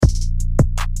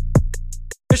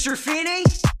Mr. Feeney?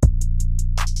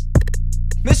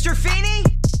 Mr. Feeney?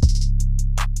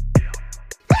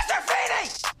 Mr. Feeney!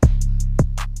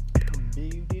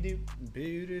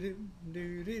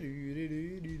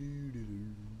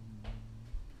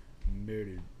 Are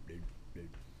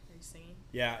you singing?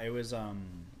 Yeah, it's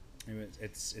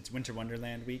Winter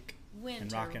Wonderland week in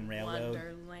Rock and Railroad.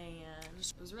 Wonderland.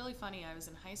 It was really funny. I was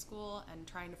in high school and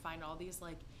trying to find all these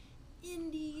like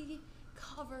indie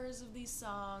covers of these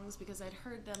songs because I'd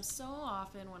heard them so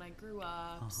often when I grew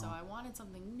up. So I wanted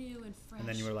something new and fresh. And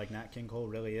then you were like, Nat King Cole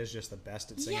really is just the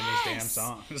best at singing Yes! these damn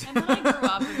songs. And then I grew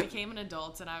up and became an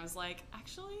adult, and I was like,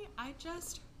 actually, I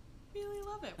just really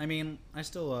love it. I mean, I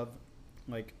still love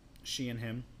like She and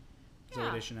Him. Yeah.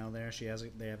 Zooey Deschanel there. They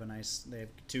have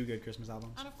two good Christmas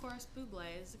albums. And of course, Bublé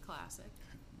is a classic.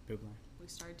 Bublé. We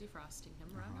started defrosting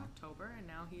him around October, and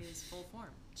now he is full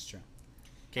form. It's true.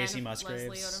 Casey And Musgraves.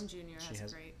 Leslie Odom Jr. has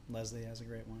a great. Leslie has a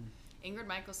great one. Ingrid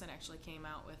Michaelson actually came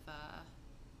out with a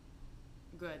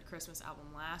good Christmas album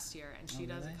last year, and she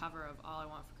does a cover of All I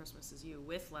Want for Christmas Is You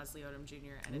with Leslie Odom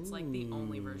Jr., and it's like the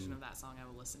only version of that song I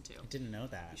will listen to. I didn't know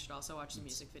that. You should also watch the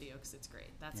music video because it's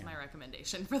great. That's my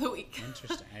recommendation for the week.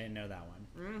 Interesting. I didn't know that one.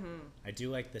 Mm-hmm. I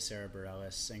do like the Sarah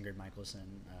Bareilles, Ingrid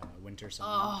Michaelson winter song.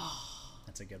 Oh,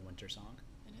 That's a good winter song.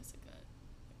 it is a good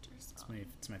winter song.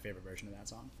 It's my favorite version of that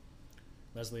song.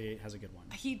 Leslie has a good one.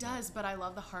 He does, but I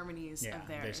love the harmonies of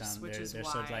theirs, which is they're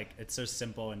why. so like it's so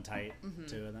simple and tight.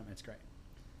 Two of them, it's great.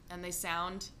 And they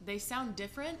sound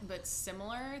different but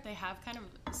similar. They have kind of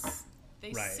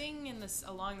sing in this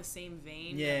along the same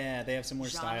vein. Yeah, they have some more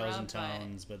styles and genre,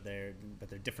 tones, but they're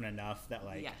different enough that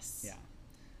like Yes. yeah,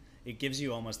 it gives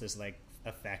you almost this like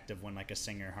effect of when like a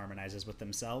singer harmonizes with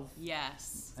themselves.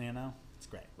 Yes. You know, it's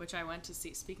great. Which I went to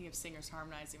see. Speaking of singers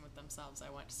harmonizing with themselves, I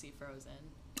went to see Frozen.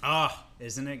 Oh,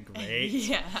 isn't it great?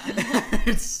 Yeah.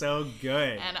 It's so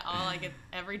good. And all I get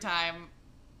every time,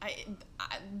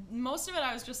 most of it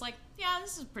I was just like, yeah,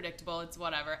 this is predictable. It's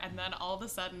whatever. And then all of a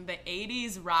sudden, the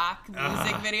 '80s rock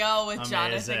music video with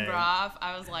Jonathan Groff,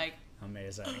 I was like,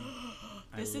 amazing.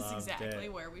 this is exactly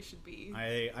where we should be.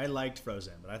 I liked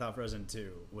Frozen, but I thought Frozen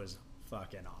 2 was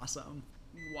fucking awesome.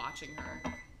 Watching her.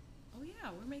 Oh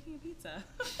yeah, we're making a pizza.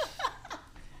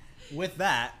 With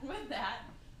that,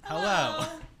 hello.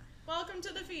 Welcome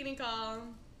to the Feeding Call.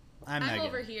 I'm I'm Megan.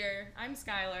 over here. I'm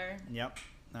Skylar. Yep,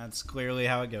 that's clearly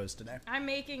how it goes today. I'm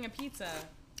making a pizza.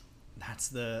 That's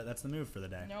the move for the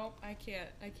day. Nope, I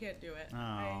can't do it.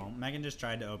 Oh, Megan just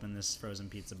tried to open this frozen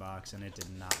pizza box and it did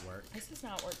not work. This is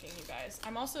not working, you guys.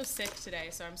 I'm also sick today,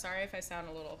 so I'm sorry if I sound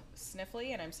a little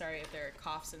sniffly, and I'm sorry if there are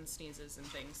coughs and sneezes and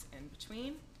things in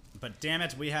between. But damn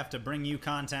it, we have to bring you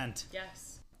content.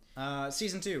 Yes.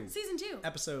 Season 2. Season 2.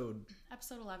 Episode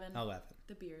 11. 11.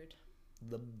 The Beard.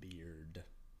 The Beard.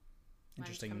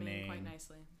 Interesting Mine's coming name. in quite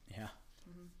nicely. Yeah.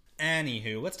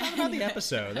 Anywho, let's talk about the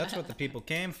episode. That's what the people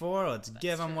came for. Let's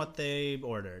give them what they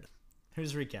ordered.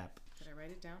 Here's a recap. Did I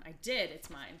write it down? I did. It's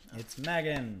mine. It's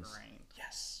Megan's. Great.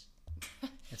 Yes.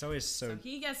 It's always so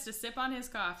He gets to sip on his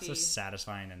coffee. so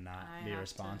satisfying and not I be have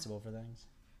responsible for things.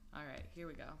 All right, here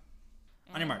we go.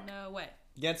 On your mark. No, wait.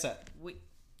 Get set. Wait.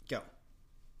 Go.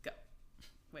 Go.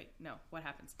 Wait, no. What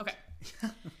happens? Okay.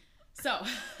 So,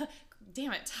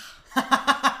 damn it.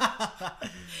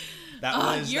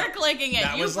 You're clicking it.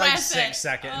 That You was like press 6 it.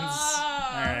 seconds. Oh.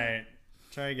 All right.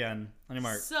 Try again. On your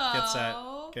mark. Get set.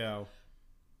 Go.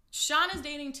 Sean is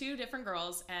dating 2 different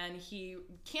girls, and he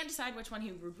can't decide which one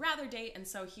he would rather date, and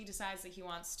so he decides that he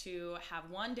wants to have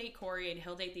one date Corey, and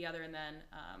he'll date the other, and then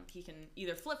he can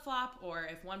either flip-flop, or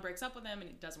if one breaks up with him and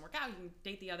it doesn't work out, he can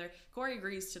date the other. Corey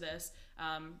agrees to this,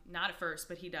 not at first,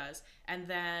 but he does. And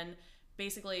then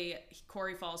basically,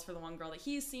 Corey falls for the one girl that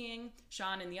he's seeing.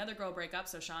 Sean and the other girl break up,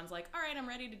 so Sean's like, all right, I'm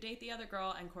ready to date the other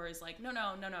girl. And Corey's like, no,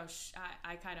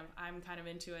 I'm kind of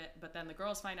into it. But then the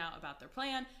girls find out about their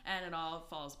plan, and it all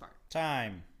falls apart.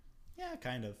 Time. Yeah,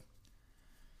 kind of.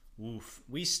 Oof.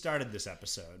 We started this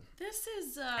episode. This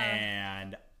is,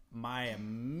 And my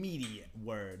immediate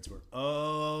words were,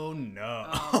 oh no.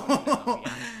 Oh, no,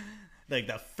 yeah. Like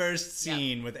the first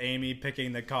scene with Amy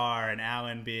picking the car and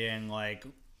Alan being like,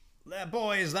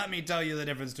 boys, let me tell you the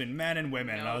difference between men and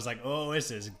women. And I was like, oh,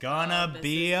 this is gonna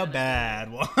be a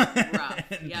bad one. rough.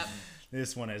 Yep.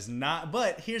 This one is not.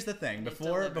 But here's the thing.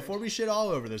 Before we shit all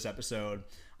over this episode,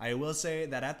 I will say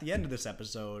that at the end of this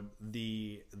episode,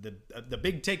 the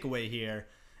big takeaway here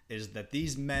is that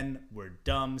these men were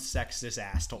dumb, sexist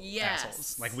assholes.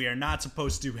 Yes. Like, we are not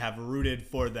supposed to have rooted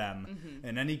for them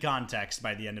in any context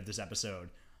by the end of this episode.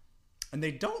 And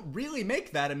they don't really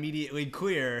make that immediately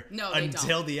clear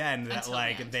until the end. That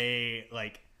they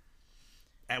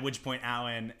at which point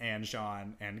Alan and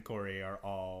Sean and Corey are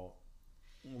all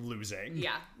losing.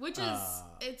 Yeah, which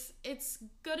is it's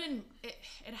good and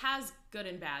it has good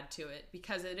and bad to it,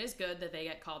 because it is good that they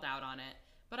get called out on it.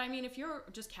 But I mean, if you're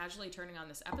just casually turning on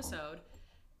this episode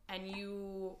and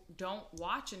you don't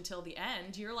watch until the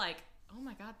end, you're like, oh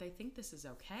my god, they think this is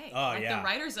okay. Oh, like yeah. the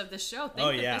writers of this show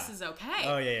think that this is okay.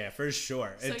 Oh yeah, for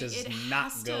sure. So it does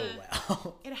not go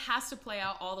well. It has to play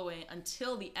out all the way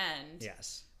until the end.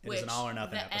 Yes. It is an all or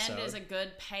nothing episode. The end is a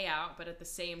good payout, but at the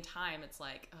same time, it's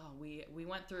like, oh, we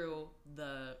went through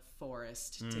the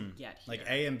forest to get here. Like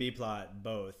A and B plot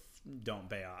both don't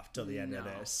pay off till the end of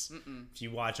this. If you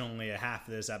watch only a half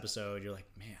of this episode, you're like,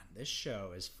 man, this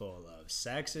show is full of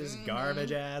sexist,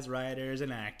 garbage ass writers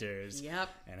and actors. Yep.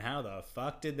 And how the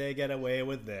fuck did they get away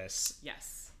with this?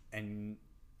 Yes. And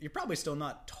you're probably still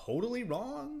not totally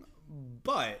wrong,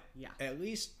 but at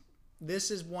least this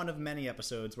is one of many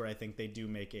episodes where I think they do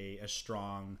make a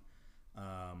strong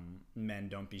men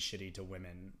don't be shitty to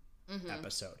women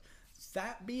episode.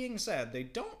 That being said, they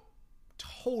don't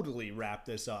totally wrap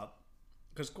this up,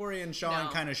 because Corey and Sean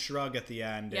kind of shrug at the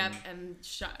end. Yep, and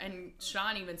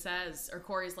Sean even says, or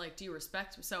Corey's like, do you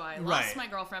respect me? So I lost my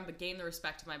girlfriend but gained the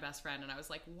respect of my best friend. And I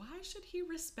was like, why should he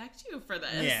respect you for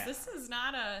this? Yeah. This is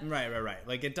not a... Right.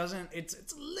 Like, it doesn't... It's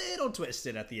a little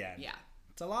twisted at the end. Yeah.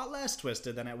 It's a lot less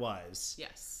twisted than it was.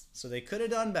 Yes. So they could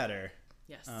have done better.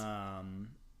 Yes.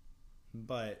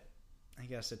 But I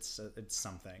guess it's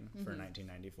something for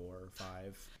 1994 or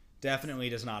 5. Definitely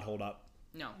does not hold up.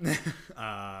 No.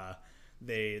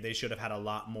 They should have had a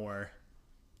lot more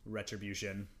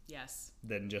retribution. Yes.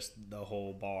 Than just the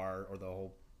whole bar or the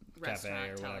whole cafe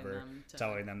or whatever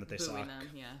telling them that they suck. Them,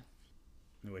 yeah.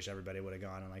 I wish everybody would have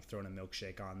gone and like thrown a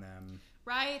milkshake on them.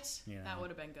 Right. You know, that would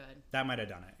have been good. That might have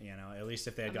done it. You know, at least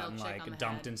if they had gotten like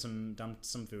dumped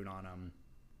some food on them,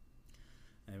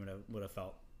 and it would have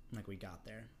felt like we got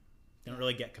there. They don't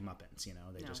really get comeuppance. You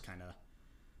know, they just kind of.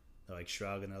 They like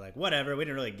shrug and they're like, whatever, we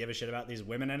didn't really give a shit about these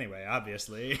women anyway,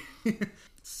 obviously.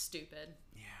 Stupid.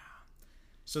 Yeah.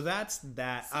 So that's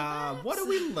that. What do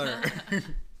we learn?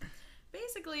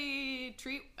 Basically,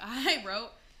 I wrote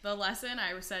the lesson,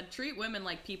 I said, treat women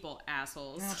like people,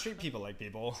 assholes. No, treat people like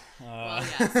people. Well,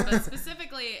 yes, but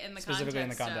specifically in the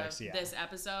context of this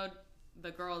episode,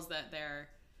 the girls that they're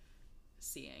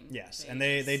seeing. Yes, and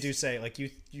they do say, like, you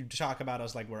talk about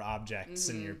us like we're objects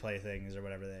and your playthings or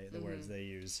whatever the words they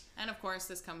use. And of course,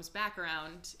 this comes back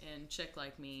around in Chick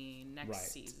Like Me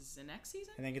next season. Next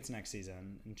season? I think it's next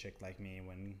season in Chick Like Me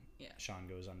when Sean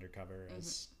goes undercover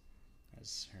as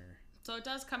her. So it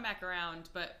does come back around,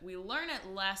 but we learn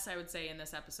it less, I would say, in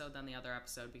this episode than the other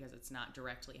episode, because it's not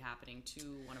directly happening to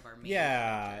one of our main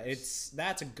characters.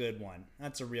 That's a good one.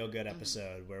 That's a real good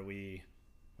episode where we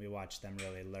watch them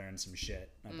really learn some shit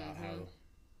about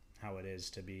how it is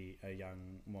to be a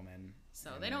young woman. So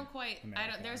they don't quite...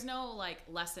 there's no like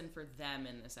lesson for them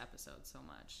in this episode so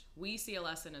much. We see a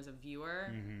lesson as a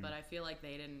viewer, but I feel like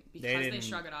they didn't, because they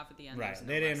shrug it off at the end. Right,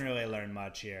 they didn't really learn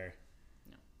much here.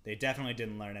 No. They definitely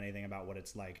didn't learn anything about what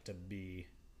it's like to be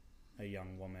a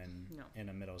young woman in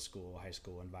a middle school, high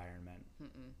school environment.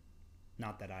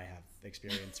 Not that I have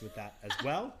experience with that as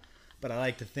well. But I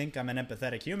like to think I'm an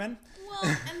empathetic human.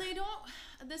 Well, and they don't...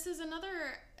 This is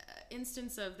another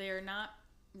instance of they're not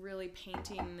really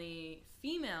painting the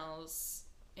females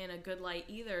in a good light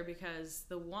either, because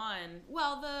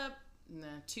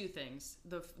two things.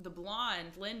 The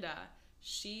blonde, Linda,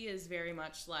 she is very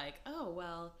much like, oh,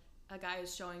 well, a guy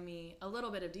is showing me a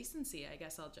little bit of decency. I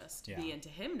guess I'll just be into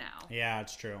him now. Yeah,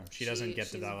 it's true. She doesn't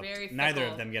get developed. Neither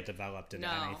of them get developed into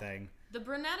anything. The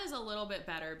brunette is a little bit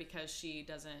better because she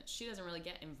doesn't really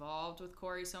get involved with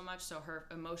Corey so much, so her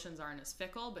emotions aren't as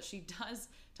fickle, but she does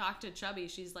talk to Chubby.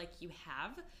 She's like, you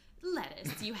have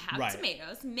lettuce, you have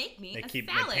tomatoes, make me a salad.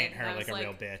 They paint her like a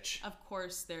real bitch. Of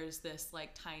course, there's this like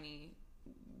tiny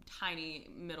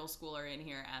middle schooler in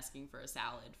here asking for a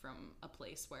salad from a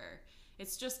place where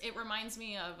it reminds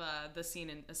me of the scene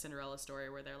in A Cinderella Story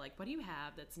where they're like, what do you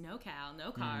have that's no cal,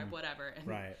 no carb, whatever,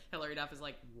 and Hilary Duff is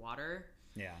like, water.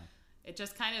 Yeah. It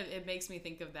just it makes me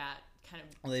think of that kind of.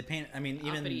 Well, they paint. I mean,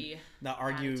 even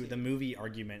the movie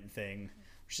argument thing,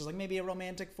 which is like maybe a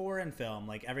romantic foreign film.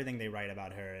 Like everything they write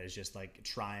about her is just like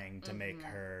trying to make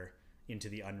her into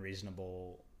the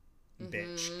unreasonable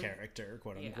bitch character,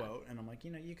 quote unquote. And I'm like,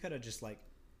 you could have just like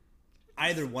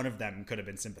either one of them could have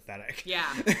been sympathetic. Yeah.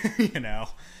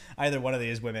 Either one of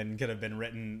these women could have been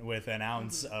written with an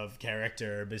ounce of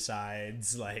character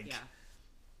besides like. Yeah.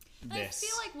 I feel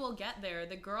like we'll get there.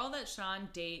 The girl that Sean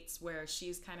dates, where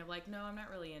she's kind of like, no, I'm not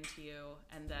really into you,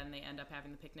 and then they end up having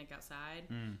the picnic outside.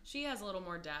 She has a little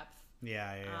more depth.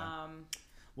 Yeah.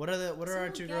 What are our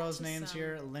two girls' names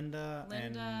here? Linda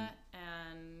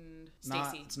and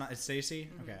Stacey. It's Stacey?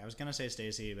 Okay, I was gonna say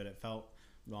Stacey, but it felt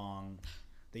wrong.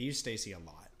 They use Stacey a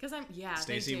lot. Because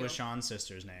Stacey they was do. Sean's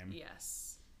sister's name.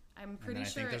 Yes. I'm then pretty I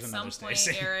sure think at there's some another point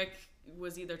Stacey. Eric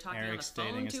was either talking Eric's on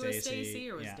the phone dating to a a Stacey. Stacey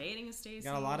or was Yeah. dating a Stacey.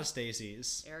 Got a lot of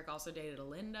Staceys. Eric also dated a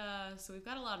Linda, so we've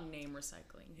got a lot of name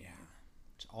recycling. Yeah.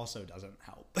 Which also doesn't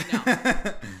help. No.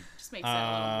 Just makes it a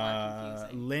little more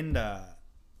confusing.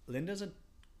 Linda's a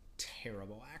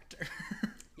terrible actor.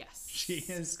 Yes. She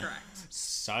is correct.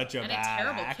 such a And bad a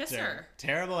terrible actor. kisser.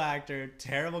 Terrible actor,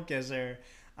 terrible kisser.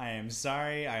 I am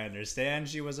sorry. I understand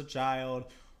she was a child.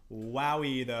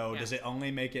 Wowie, though, Yeah. does it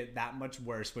only make it that much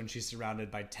worse when she's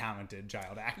surrounded by talented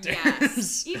child actors?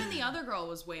 Yes. Even the other girl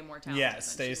was way more talented.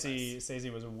 Yes, than she was. Stacey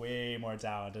was way more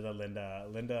talented than Linda.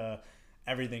 Linda,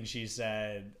 everything she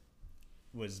said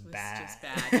was bad. just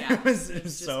bad, yeah. It was It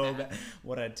was just so bad. bad.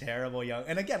 What a terrible young.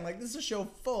 And again, like, this is a show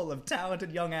full of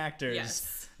talented young actors.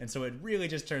 Yes. And so it really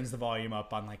just turns the volume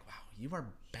up on, like, wow, you are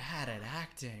bad at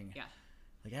acting. Yeah.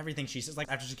 Like, everything she says, like,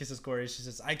 after she kisses Corey, she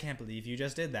says, I can't believe you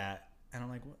just did that. And I'm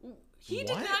like, what? He What?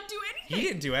 did not do anything. He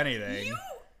didn't do anything. You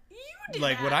did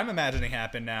Like, that. what I'm imagining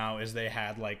happened now is they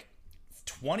had, like,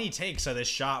 20 takes of this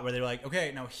shot where they were like,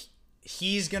 okay, now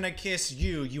he's gonna kiss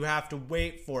you. You have to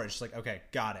wait for it. She's like, okay,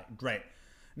 got it. Great.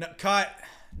 No, cut.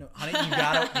 No, honey, you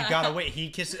gotta wait. He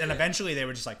kisses, and eventually they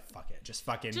were just like, fuck it, just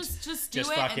fucking, Just do just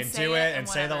it fucking and say do it it and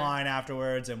say the whatever. line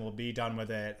afterwards, and we'll be done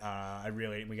with it.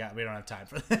 We don't have time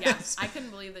for this. Yeah, I couldn't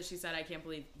believe that she said, I can't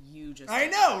believe you just I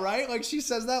did know, right? Like, she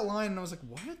says that line, and I was like,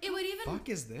 what It would the even- fuck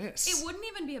is this? It wouldn't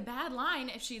even be a bad line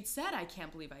if she'd said, I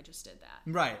can't believe I just did that.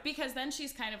 Right. Because then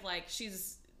she's kind of like,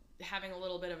 she's having a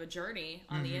little bit of a journey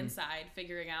on the inside,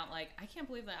 figuring out, like, I can't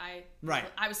believe that Right.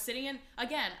 I was sitting in,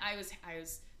 again, I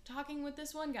was talking with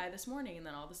this one guy this morning, and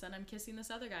then all of a sudden I'm kissing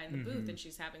this other guy in the booth, and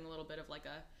she's having a little bit of, like,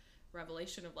 a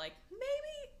revelation of, like, maybe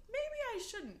I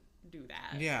shouldn't do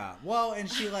that. Yeah. Well, and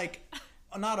she, like,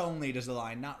 not only does the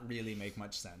line not really make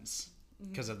much sense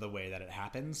because of the way that it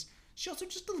happens, she also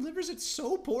just delivers it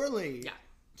so poorly. Yeah.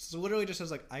 So literally just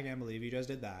says, like, I can't believe you just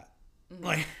did that.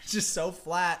 Like, it's just so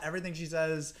flat. Everything she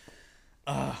says.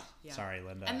 Ugh. Yeah. Sorry,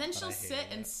 Linda. And then but I she'll hated sit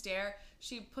and it. stare.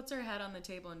 She puts her head on the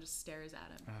table and just stares at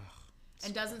him.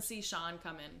 And doesn't see Sean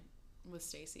come in with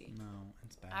Stacey. No,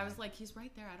 it's bad. I was like, he's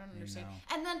right there. I don't understand.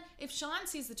 know. And then if Sean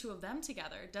sees the two of them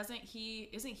together, isn't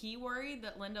he worried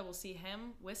that Linda will see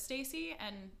him with Stacey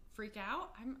and freak out?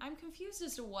 I'm confused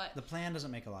as to what. The plan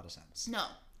doesn't make a lot of sense. No.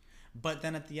 But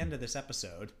then at the end of this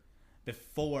episode,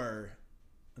 before,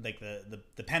 like,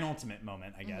 the penultimate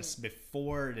moment, I guess,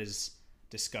 before it is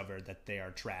discovered that they are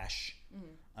trash,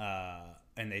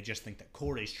 and they just think that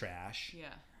Corey's trash. Yeah.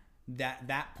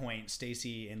 That point,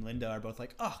 Stacey and Linda are both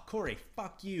like, oh, Corey,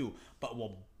 fuck you, but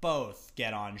we'll both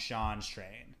get on Sean's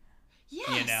train.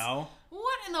 Yes. You know?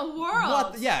 What in the world?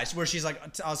 What? Yeah, it's where she's like,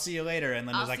 I'll see you later, and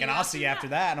Linda's I'll like, see and you I'll after see you after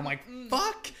that. that. And I'm like,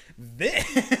 fuck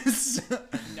this.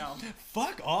 No.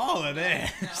 Fuck all of No,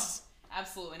 this.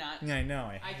 absolutely not. Yeah, I know.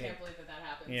 I hate can't believe that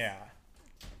happens. Yeah.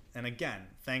 And again,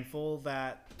 thankful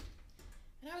that.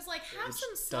 And I was like, have It some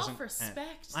doesn't-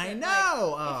 self-respect. I that,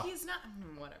 know! Like, Ugh. if he's not,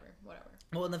 whatever.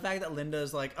 Well, and the fact that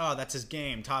Linda's like, oh, that's his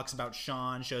game, talks about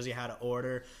Sean, shows you how to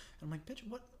order. And I'm like, bitch,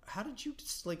 what? How did you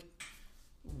just, like,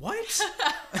 what?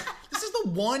 This is the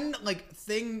one, like,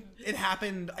 thing, it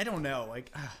happened, I don't know,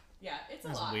 like, Yeah, it's a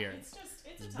That's lot. weird. It's a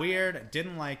it's ton. weird,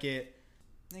 didn't like it.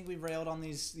 I think we've railed on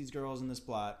these girls in this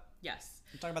plot. Yes.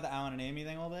 You talk about the Alan and Amy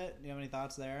thing a little bit? Do you have any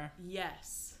thoughts there?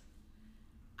 Yes.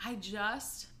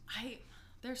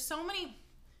 There's so many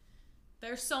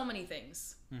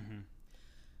things. Mm-hmm.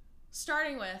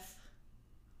 Starting with,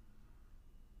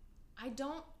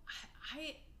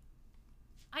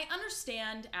 I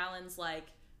understand Alan's like,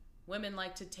 women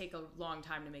like to take a long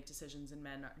time to make decisions and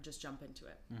men just jump into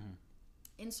it. Mm-hmm.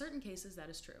 In certain cases, that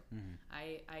is true. Mm-hmm.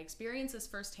 I experience this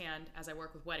firsthand as I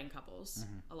work with wedding couples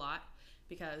a lot,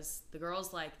 because the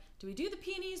girl's like, do we do the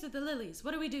peonies or the lilies?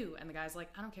 What do we do? And the guy's like,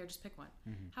 I don't care, just pick one.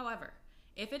 However,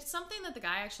 if it's something that the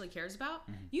guy actually cares about,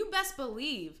 you best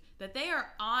believe that they are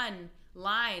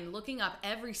online looking up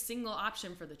every single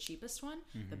option for the cheapest one,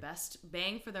 the best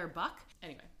bang for their buck.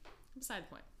 Anyway, beside the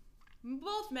point.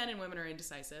 Both men and women are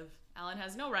indecisive. Alan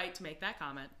has no right to make that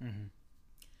comment.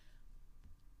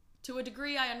 To a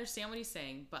degree, I understand what he's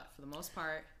saying, but for the most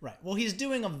part, Right. Well, he's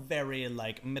doing a very,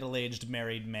 like, middle-aged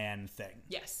married man thing.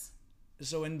 yes.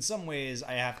 So in some ways,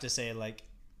 I have to say, like,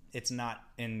 it's not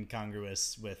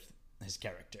incongruous with his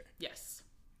character. Yes.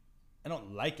 I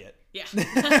don't like it. Yeah.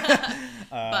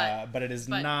 But it is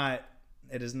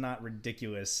not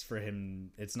ridiculous for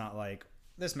him. It's not like,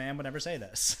 this man would never say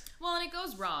this. Well, and it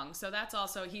goes wrong. So that's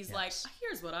also, he's Yes. like,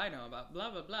 here's what I know about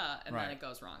blah, blah, blah. And Right. then it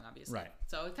goes wrong, obviously. Right.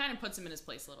 So it kind of puts him in his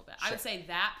place a little bit. I Sure. would say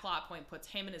that plot point puts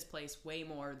him in his place way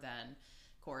more than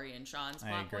Corey and Sean's I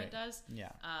plot agree. point does.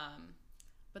 Yeah.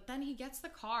 But then he gets the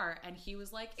car and he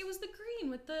was like, it was the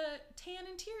green with the tan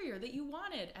interior that you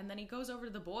wanted. And then he goes over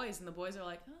to the boys and the boys are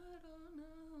like, I don't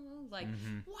know. Like,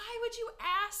 why would you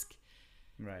ask?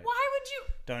 Right. Why would you?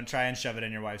 Don't try and shove it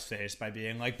in your wife's face by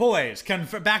being like, boys,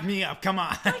 back me up. Come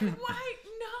on. Like, why?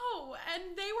 No.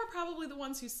 And they were probably the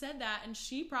ones who said that. And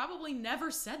she probably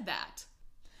never said that.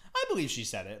 I believe she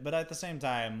said it, but at the same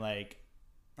time, like,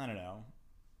 I don't know.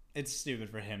 It's stupid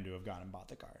for him to have gone and bought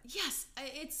the car. Yes.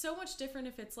 It's so much different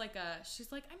if it's like she's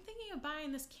like, I'm thinking of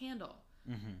buying this candle.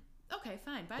 Okay,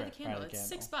 fine. Buy the Right, candle. buy the It's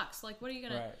candle. $6. Like, what are you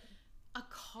going to... Right. A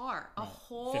car. A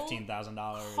whole...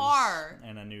 $15,000 car.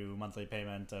 and a new monthly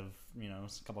payment of, a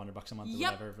couple $100 a month or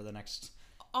Yep. whatever for the next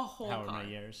A whole however car.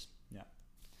 many years. Yeah.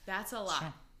 That's a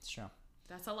lot. It's true.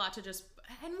 That's a lot to just...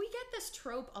 And we get this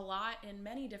trope a lot in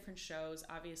many different shows.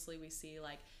 Obviously, we see,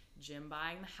 like, Jim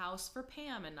buying the house for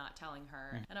Pam and not telling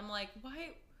her. And I'm like,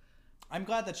 why... I'm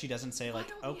glad that she doesn't say, like,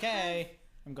 don't we okay.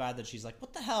 I'm glad that she's like,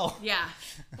 what the hell? Yeah.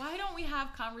 Why don't we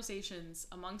have conversations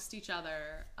amongst each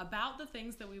other about the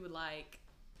things that we would like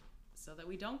so that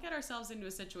we don't get ourselves into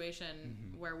a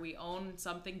situation where we own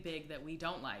something big that we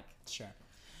don't like? Sure.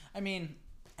 I mean,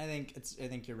 I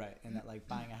think you're right in that, like,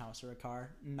 buying a house or a car,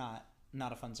 not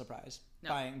a fun surprise.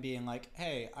 No. Being like,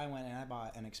 hey, I went and I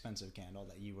bought an expensive candle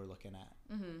that you were looking at.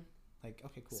 Like,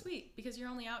 okay, cool. Sweet, because you're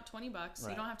only out $20. Right.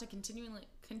 You don't have to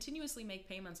continuously make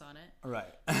payments on it.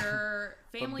 Right. Your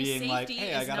family being safety like,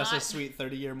 hey, I is got not... us a sweet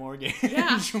 30-year mortgage.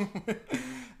 Yeah.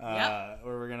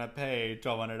 Where we're going to pay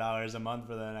 $1,200 a month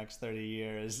for the next 30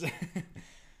 years.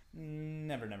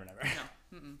 Never. No.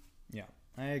 Yeah,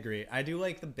 I agree. I do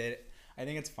like the bit. I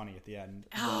think it's funny at the end.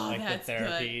 Oh, the that's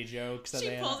therapy jokes. That She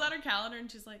they pulls out her calendar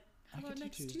and she's like, how I about could do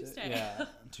next Tuesday? Yeah,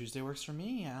 Tuesday works for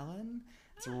me, Alan.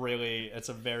 It's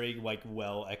a very, like,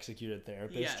 well executed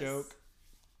therapist Yes. joke,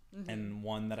 and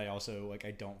one that I also, like,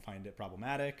 I don't find it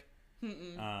problematic. It's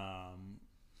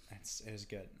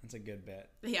good. It's a good bit.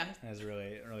 Yeah. It's a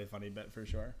really funny bit for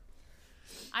sure.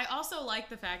 I also like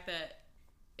the fact that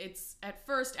it's, at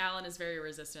first, Alan is very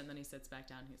resistant, then he sits back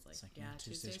down. He's like, like, yeah, yeah,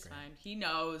 Tuesday's Tuesday's great. fine. He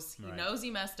knows. He Right. knows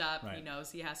he messed up. He Right. knows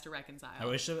he has to reconcile. I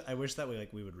wish that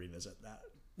we would revisit that.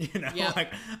 Yep.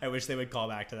 Like, I wish they would call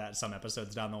back to that some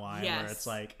episodes down the line where Yes. it's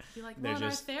like Be like, they're well,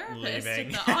 just our therapist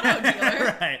leaving. at the auto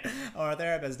dealer. Right. Or our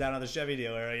therapist down at the Chevy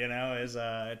dealer, is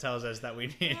it tells us that we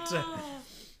need to. Oh,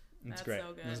 It's that's great.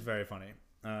 so good. It's very funny.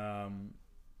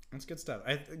 It's good stuff.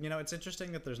 It's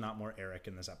interesting that there's not more Eric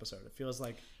in this episode. It feels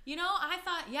like I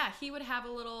thought, yeah, he would have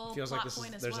a little plot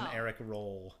point as there's well. an Eric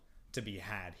role to be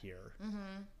had here.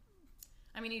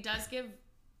 I mean, he does give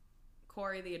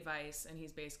Corey the advice, and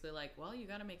he's basically like, well, you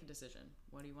got to make a decision.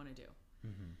 What do you want to do?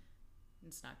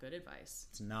 It's not good advice.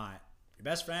 It's not your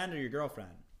best friend or your girlfriend.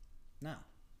 No.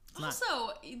 It's not.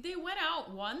 Also, they went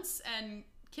out once and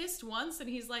kissed once, and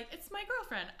he's like, it's my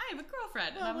girlfriend. I have a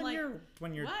girlfriend. And Well, I'm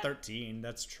when you're what? 13,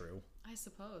 that's true. I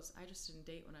suppose. I just didn't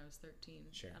date when I was 13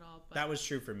 Sure. at all. But That was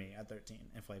true for me at 13.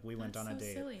 If, like, we went That's on a so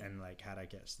date silly. and, like, had a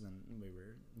kiss, then we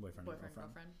were boyfriend and girlfriend.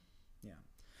 girlfriend. Yeah.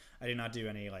 I did not do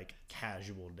any, like,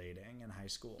 casual dating in high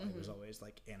school. I was always,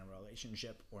 like, in a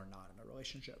relationship or not in a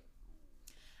relationship.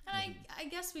 And I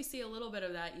guess we see a little bit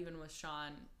of that even with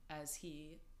Sean as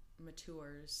he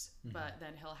matures, but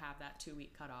then he'll have that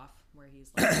 2-week cutoff where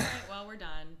he's like, all right, well, we're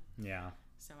done. Yeah.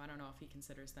 So I don't know if he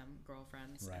considers them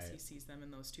girlfriends as Right. he sees them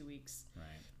in those 2 weeks. Right.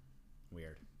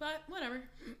 Weird. But whatever.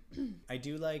 I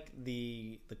do like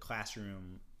the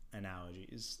classroom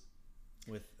analogies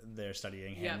with their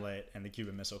studying Yep. Hamlet and the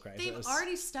Cuban Missile Crisis. They've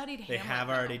already studied Hamlet. They have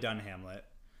though. already done Hamlet,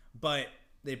 but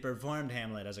they performed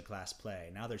Hamlet as a class play.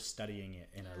 Now they're studying it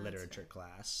in a that's literature fair.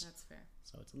 class, That's fair.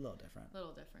 so it's a little different. A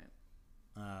little different.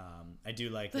 I do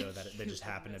like though that they just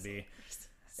happen to be.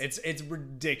 It's It's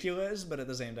ridiculous, but at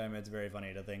the same time, it's very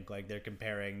funny to think like they're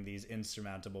comparing these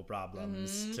insurmountable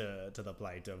problems to the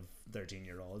plight of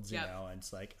 13-year-olds. You Yep. know, and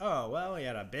it's like, oh well, we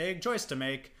had a big choice to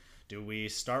make. Do we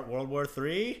start World War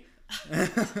III?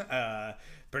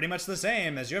 Pretty much the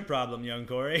same as your problem, young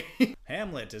Corey.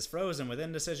 Hamlet is frozen with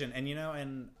indecision, and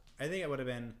and I think it would have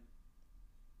been.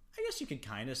 I guess you could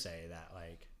kind of say that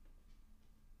like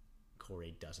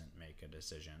Corey doesn't make a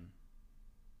decision.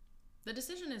 The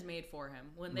decision is made for him.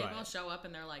 When they Right. both show up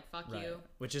and they're like, fuck Right. you.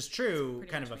 Which is true,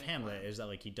 pretty kind of much of made for Hamlet, him. is that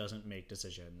like he doesn't make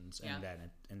decisions, Yeah. and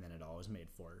then it all is made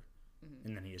for,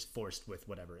 and then he is forced with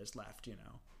whatever is left,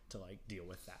 to like deal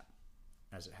with that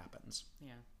as it happens.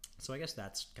 Yeah. So I guess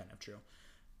that's kind of true.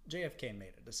 JFK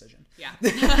made a decision. Yeah.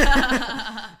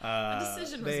 A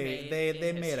decision was made.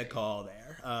 They made a call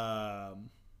there.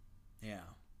 Yeah.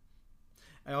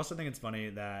 I also think it's funny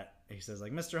that he says,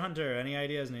 like, Mr. Hunter, any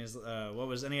ideas? And he's,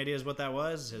 any ideas what that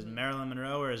was? His Marilyn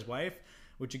Monroe or his wife?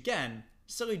 Which, again,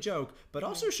 silly joke, but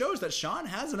also shows that Sean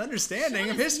has an understanding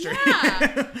of history.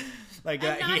 Yeah. Like,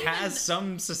 he has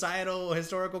some societal,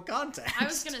 historical context. I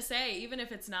was going to say, even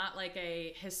if it's not like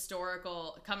a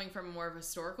historical, coming from more of a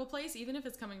historical place, even if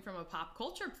it's coming from a pop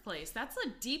culture place, that's a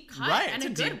deep cut. Right, and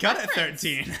it's a good deep cut reference.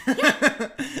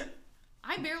 at 13.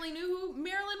 I barely knew who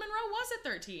Marilyn Monroe was at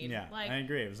 13. Yeah, like, I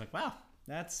agree. It was like, wow,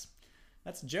 that's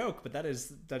a joke, but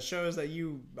that shows that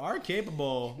you are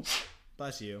capable,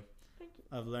 bless you,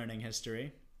 of learning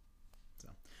history. So,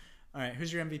 all right,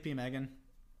 who's your MVP, Megan?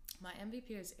 My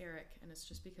MVP is Eric, and it's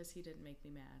just because he didn't make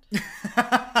me mad.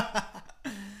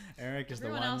 Eric is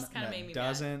Everyone the one else kinda made me that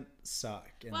doesn't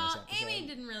suck in this episode. Amy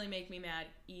didn't really make me mad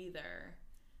either,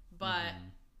 but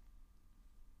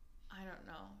I don't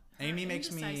know. Her Amy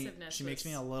makes me indecisiveness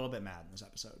a little bit mad in this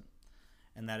episode,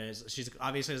 and that is, she's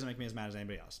obviously doesn't make me as mad as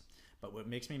anybody else, but what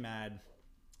makes me mad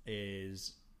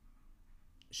is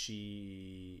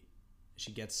she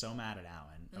gets so mad at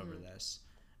Alan over this,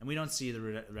 and we don't see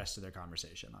the rest of their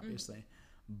conversation, obviously,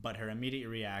 but her immediate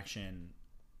reaction,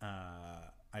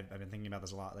 I've been thinking about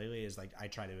this a lot lately, is like, I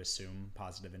try to assume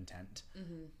positive intent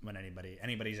when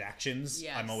anybody's actions.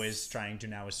 Yes. I'm always trying to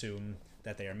now assume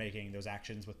that they are making those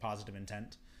actions with positive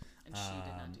intent. And she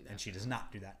did not do that. And she does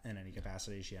not do that in any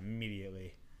capacity. She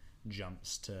immediately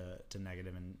jumps to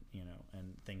negative and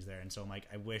things there. And so I'm like,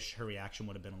 I wish her reaction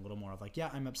would have been a little more of like, yeah,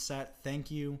 I'm upset.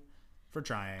 Thank you for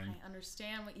trying. I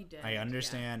understand what you did. I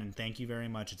understand, and thank you very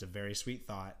much. It's a very sweet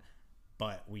thought,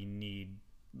 but we need,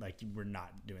 like, we're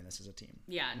not doing this as a team.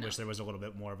 Yeah, no. Wish there was a little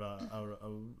bit more of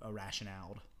a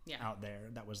rationale Yeah. out there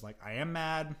that was like, I am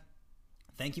mad.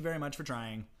 Thank you very much for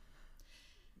trying.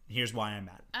 Here's why I'm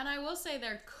mad. And I will say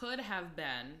there could have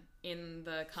been, in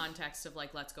the context of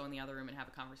like, let's go in the other room and have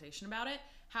a conversation about it.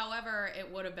 However,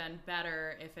 it would have been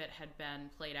better if it had been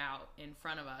played out in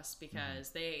front of us, because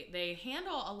they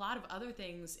handle a lot of other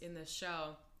things in this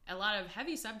show, a lot of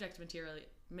heavy subject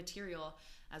material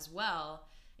as well,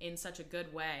 in such a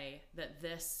good way that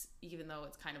this, even though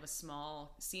it's kind of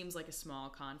seems like a small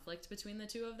conflict between the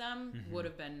two of them, would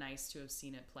have been nice to have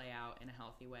seen it play out in a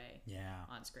healthy way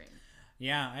on screen.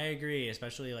 Yeah, I agree.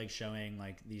 Especially like showing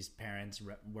like these parents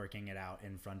working it out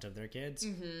in front of their kids,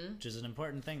 which is an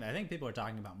important thing that I think people are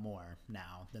talking about more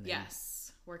now than they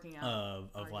working out of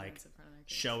like in front of their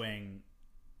kids. Showing,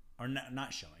 or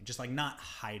not showing, just like not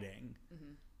hiding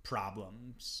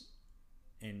problems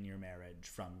in your marriage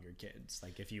from your kids.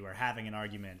 Like, if you are having an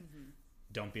argument,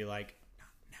 don't be like,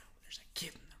 no, there's a kid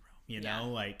in the room. You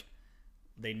know, like,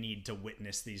 they need to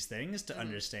witness these things to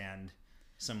understand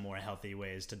some more healthy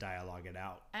ways to dialogue it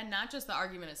out. And not just the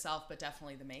argument itself, but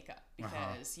definitely the makeup.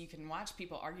 Because you can watch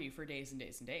people argue for days and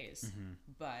days and days,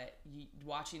 but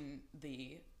watching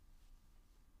the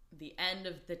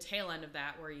tail end of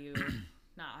that, where you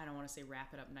I don't want to say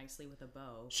wrap it up nicely with a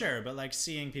bow. Sure, but like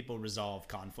seeing people resolve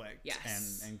conflict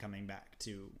Yes. and coming back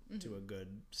to a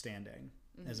good standing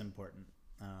is important.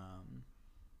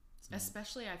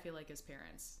 Especially, I feel like, as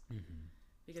parents.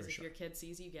 Because if your kid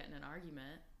sees you get in an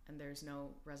argument and there's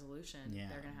no resolution,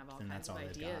 they're going to have all kinds of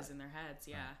ideas in their heads.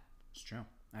 Yeah. Right. It's true.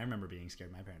 I remember being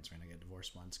scared my parents were going to get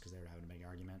divorced once because they were having a big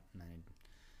argument, and I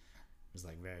was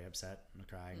like very upset and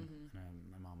crying.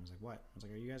 And my mom was like, "What?" I was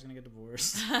like, "Are you guys going to get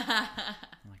divorced?"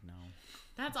 I'm like, "No."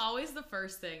 That's always the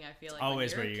first thing, I feel like.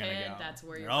 Always when where you're you're a kid, going to go. That's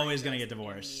where you're always going to get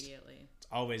divorced divorced. Immediately. It's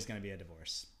always going to be a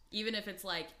divorce. Even if it's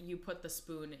like you put the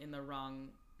spoon in the wrong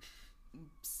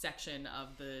section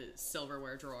of the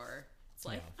silverware drawer. It's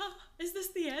like, is this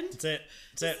the end? That's it.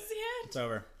 This is the end. It's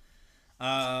over.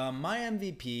 My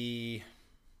MVP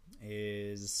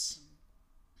is...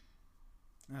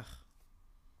 I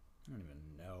don't even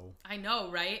know. I know,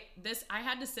 right? I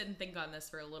had to sit and think on this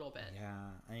for a little bit.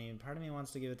 Yeah. I mean, part of me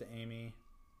wants to give it to Amy.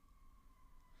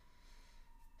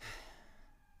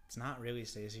 It's not really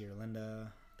Stacey or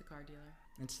Linda. The car dealer.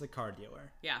 It's the car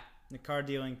dealer. Yeah. The car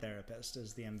dealing therapist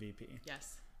is the MVP.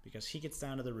 Yes. Because he gets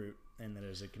down to the root, and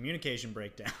there's a communication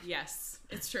breakdown. Yes,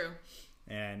 it's true.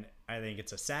 And I think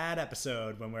it's a sad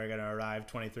episode when we're going to arrive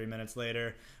 23 minutes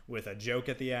later with a joke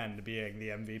at the end being the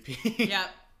MVP. Yep.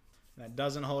 That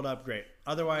doesn't hold up great.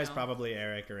 Otherwise, probably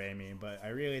Eric or Amy, but I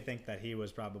really think that he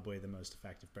was probably the most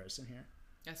effective person here.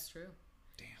 That's true.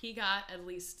 Damn. He got at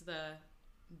least the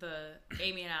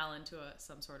Amy and Alan to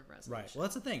some sort of resolution. Right. Well,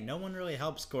 that's the thing. No one really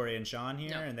helps Corey and Sean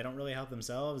here, No. and they don't really help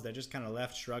themselves. They're just kind of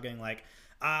left shrugging like,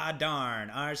 ah, darn,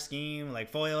 our scheme, like,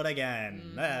 foiled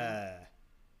again.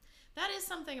 That is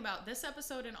something about this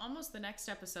episode and almost the next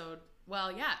episode.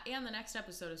 Well, yeah, and the next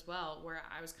episode as well, where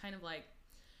I was kind of like,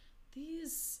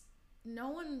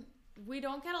 we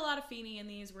don't get a lot of Feeney in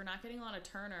these. We're not getting a lot of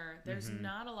Turner. There's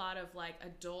not a lot of like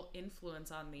adult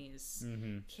influence on these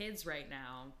kids right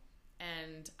now.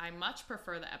 And I much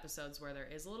prefer the episodes where there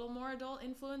is a little more adult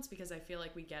influence because I feel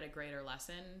like we get a greater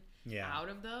lesson out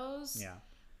of those. Yeah.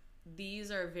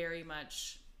 These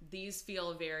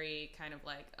feel very kind of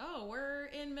like, oh, we're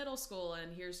in middle school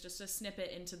and here's just a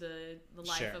snippet into the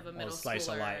life of a middle slice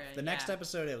schooler. Of life. And, the next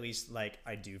episode, at least, like,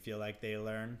 I do feel like they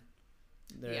learn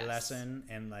their lesson,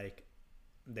 and like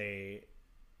there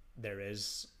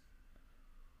is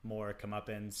more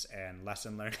comeuppance and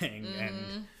lesson learning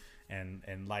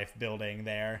and life building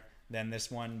there than this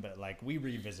one, but like we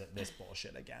revisit this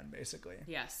bullshit again, basically.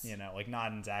 Yes. You know, like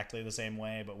not exactly the same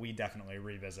way, but we definitely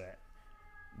revisit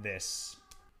this.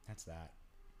 That's that.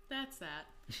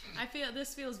 I feel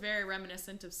this feels very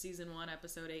reminiscent of season 1,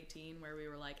 episode 18, where we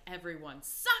were like, everyone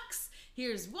sucks.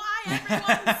 Here's why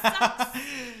everyone sucks.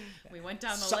 We went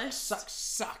down the list.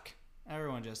 Suck.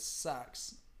 Everyone just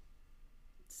sucks.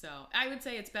 So I would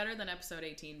say it's better than episode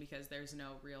 18 because there's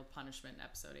no real punishment in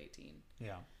episode 18.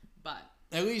 Yeah. But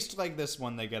at least like this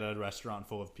one, they get a restaurant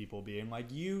full of people being like,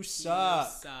 you suck.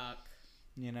 You suck.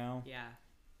 You know? Yeah.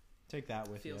 Take that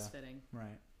with you. Feels fitting.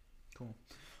 Right. Cool.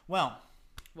 Well.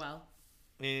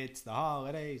 It's the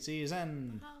holiday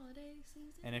season. Holiday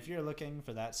season. And if you're looking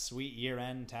for that sweet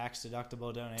year-end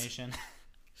tax-deductible donation,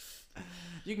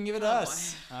 you can give it to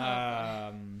us.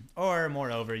 Or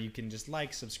moreover, you can just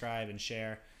like, subscribe, and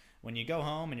share. When you go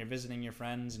home and you're visiting your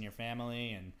friends and your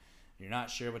family and you're not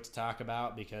sure what to talk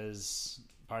about because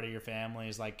part of your family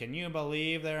is like, can you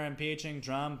believe they're impeaching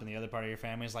Trump? And the other part of your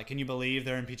family is like, can you believe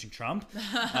they're impeaching Trump?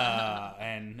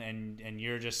 And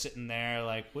you're just sitting there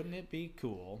like, wouldn't it be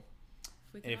cool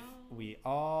if we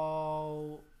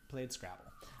all played Scrabble?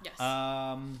 Yes.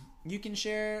 You can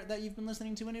share that you've been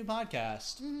listening to a new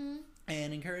podcast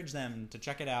and encourage them to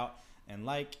check it out and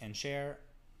like and share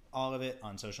all of it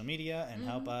on social media and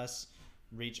help us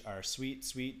reach our sweet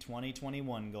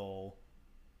 2021 goal.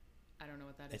 I don't know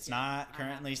what that is. It's not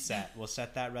currently set. We'll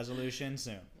set that resolution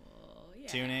soon. Well, yeah.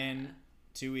 Tune in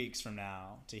 2 weeks from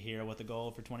now to hear what the goal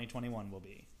for 2021 will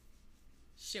be.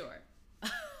 Sure.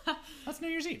 That's New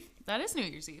Year's Eve. That is New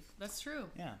Year's Eve. That's true.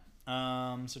 Yeah.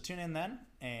 So tune in then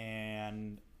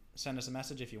and send us a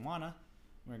message if you wanna.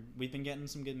 We've been getting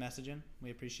some good messaging.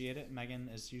 We appreciate it. Megan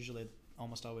is usually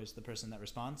almost always the person that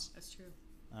responds. That's true.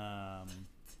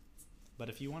 But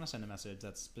if you want to send a message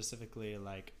that's specifically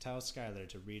like, tell Skylar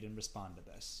to read and respond to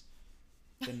this,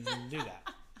 then do that.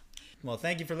 Well,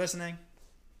 thank you for listening.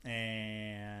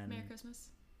 And Merry Christmas.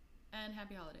 And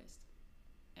Happy Holidays.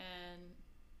 And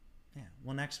yeah,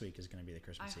 well, next week is going to be the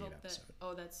Christmas Eve episode.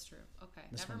 Oh, that's true. Okay,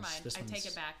 never mind. I take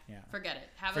it back. Yeah. Forget it.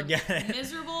 Have a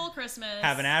miserable Christmas.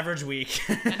 Have an average week.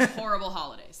 And horrible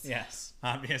holidays. Yes,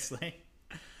 obviously.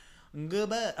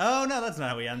 Goodbye. Oh, no, that's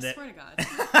not how we end it. I swear to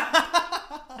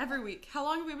God. Every week. How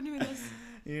long have we been doing this?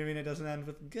 You mean it doesn't end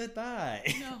with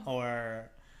goodbye? No.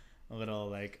 Or a little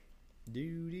like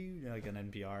doo-doo, like an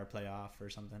NPR playoff or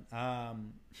something.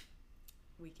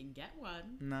 We can get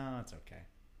one. No, it's okay.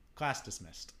 Class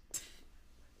dismissed.